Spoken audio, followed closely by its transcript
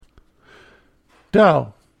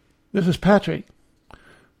Del, this is Patrick.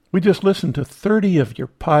 We just listened to 30 of your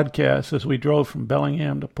podcasts as we drove from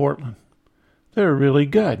Bellingham to Portland. They're really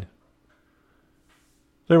good.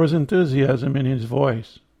 There was enthusiasm in his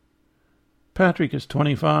voice. Patrick is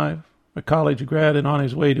 25, a college grad and on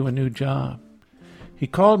his way to a new job. He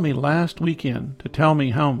called me last weekend to tell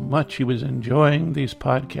me how much he was enjoying these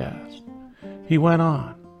podcasts. He went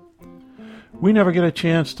on. We never get a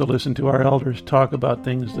chance to listen to our elders talk about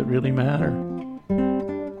things that really matter.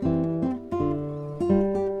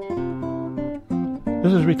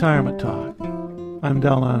 This is Retirement Talk. I'm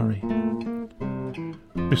Del Lowry.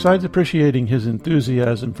 Besides appreciating his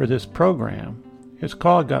enthusiasm for this program, his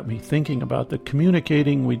call got me thinking about the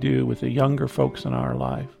communicating we do with the younger folks in our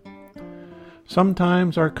life.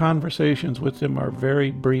 Sometimes our conversations with them are very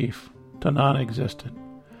brief to non-existent.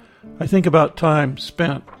 I think about time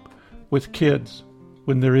spent with kids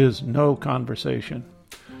when there is no conversation.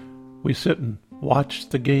 We sit and watch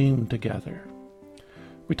the game together.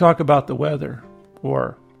 We talk about the weather,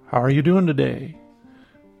 or how are you doing today?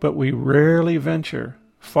 But we rarely venture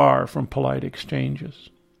far from polite exchanges.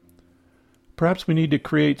 Perhaps we need to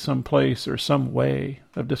create some place or some way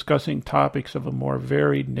of discussing topics of a more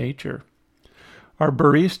varied nature. Our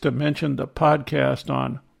barista mentioned the podcast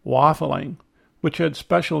on waffling, which had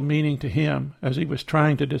special meaning to him as he was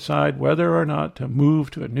trying to decide whether or not to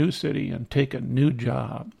move to a new city and take a new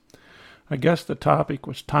job. I guess the topic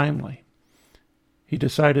was timely. He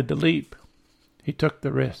decided to leap. He took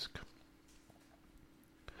the risk.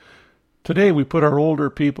 Today we put our older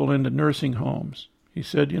people into nursing homes. He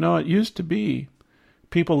said, it used to be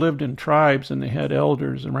people lived in tribes and they had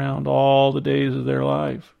elders around all the days of their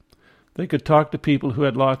life. They could talk to people who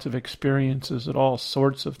had lots of experiences at all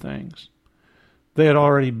sorts of things. They had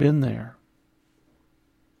already been there.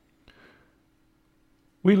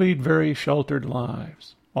 We lead very sheltered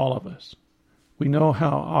lives, all of us. We know how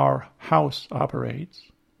our house operates.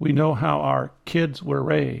 We know how our kids were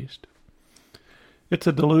raised. It's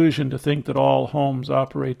a delusion to think that all homes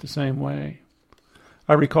operate the same way.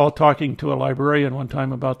 I recall talking to a librarian one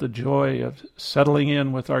time about the joy of settling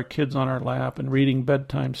in with our kids on our lap and reading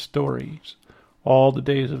bedtime stories all the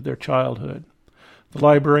days of their childhood. The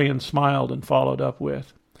librarian smiled and followed up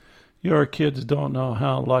with, "Your kids don't know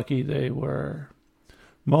how lucky they were.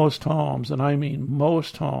 Most homes, and I mean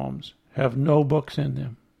most homes, have no books in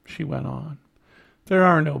them," she went on. There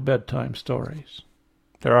are no bedtime stories.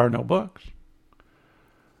 There are no books.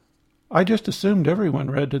 I just assumed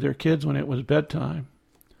everyone read to their kids when it was bedtime.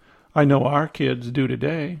 I know our kids do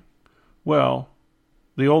today. Well,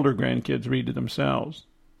 the older grandkids read to themselves.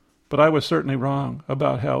 But I was certainly wrong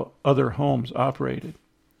about how other homes operated.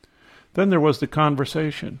 Then there was the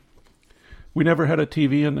conversation. We never had a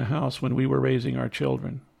TV in the house when we were raising our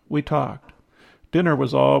children. We talked. Dinner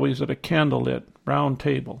was always at a candlelit round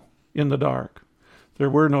table, in the dark. There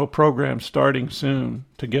were no programs starting soon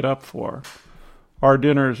to get up for. Our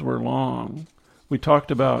dinners were long. We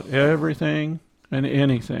talked about everything and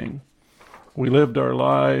anything. We lived our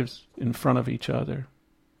lives in front of each other.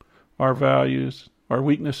 Our values, our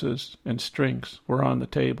weaknesses, and strengths were on the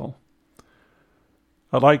table.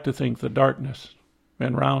 I like to think the darkness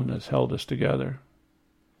and roundness held us together.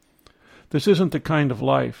 This isn't the kind of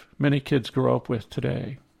life many kids grow up with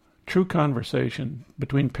today. True conversation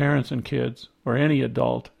between parents and kids, or any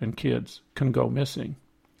adult and kids, can go missing.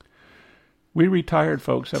 We retired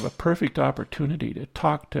folks have a perfect opportunity to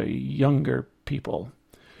talk to younger people.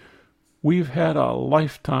 We've had a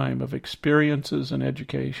lifetime of experiences and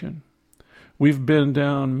education. We've been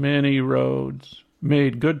down many roads,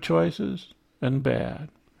 made good choices and bad.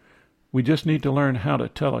 We just need to learn how to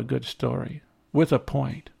tell a good story, with a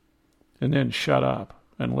point, and then shut up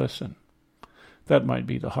and listen. That might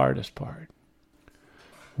be the hardest part.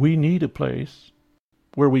 We need a place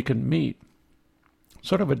where we can meet,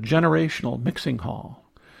 sort of a generational mixing hall.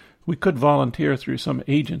 We could volunteer through some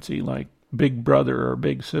agency like Big Brother or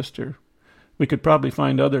Big Sister. We could probably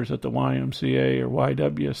find others at the YMCA or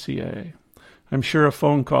YWCA. I'm sure a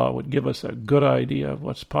phone call would give us a good idea of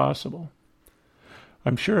what's possible.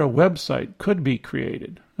 I'm sure a website could be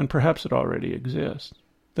created, and perhaps it already exists.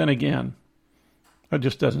 Then again, that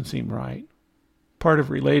just doesn't seem right. Part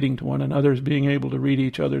of relating to one another is being able to read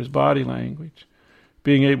each other's body language,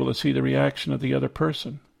 being able to see the reaction of the other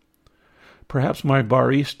person. Perhaps my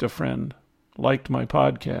barista friend liked my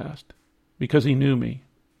podcast because he knew me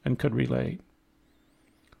and could relate.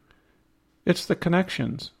 It's the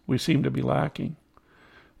connections we seem to be lacking.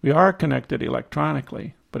 We are connected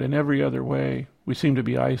electronically, but in every other way we seem to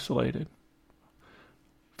be isolated.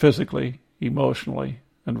 Physically, emotionally,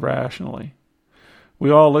 and rationally. We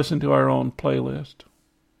all listen to our own playlist,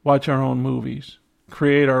 watch our own movies,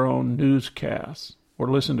 create our own newscasts, or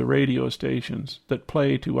listen to radio stations that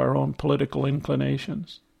play to our own political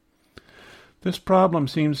inclinations. This problem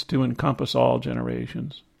seems to encompass all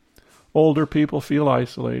generations. Older people feel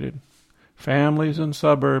isolated. Families in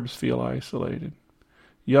suburbs feel isolated.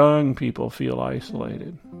 Young people feel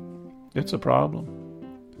isolated. It's a problem.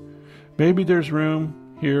 Maybe there's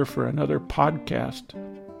room here for another podcast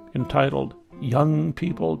entitled Young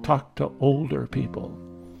People Talk to Older People.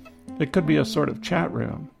 It could be a sort of chat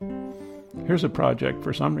room. Here's a project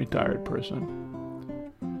for some retired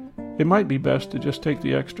person. It might be best to just take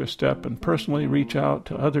the extra step and personally reach out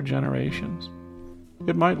to other generations.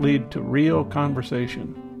 It might lead to real conversation,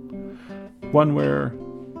 one where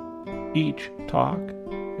each talk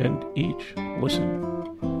and each listen.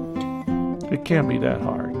 It can't be that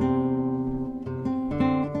hard.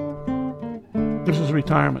 This is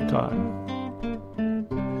Retirement Talk.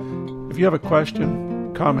 If you have a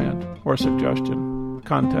question, comment, or suggestion,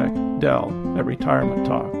 contact Del at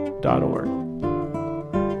retirementtalk.org.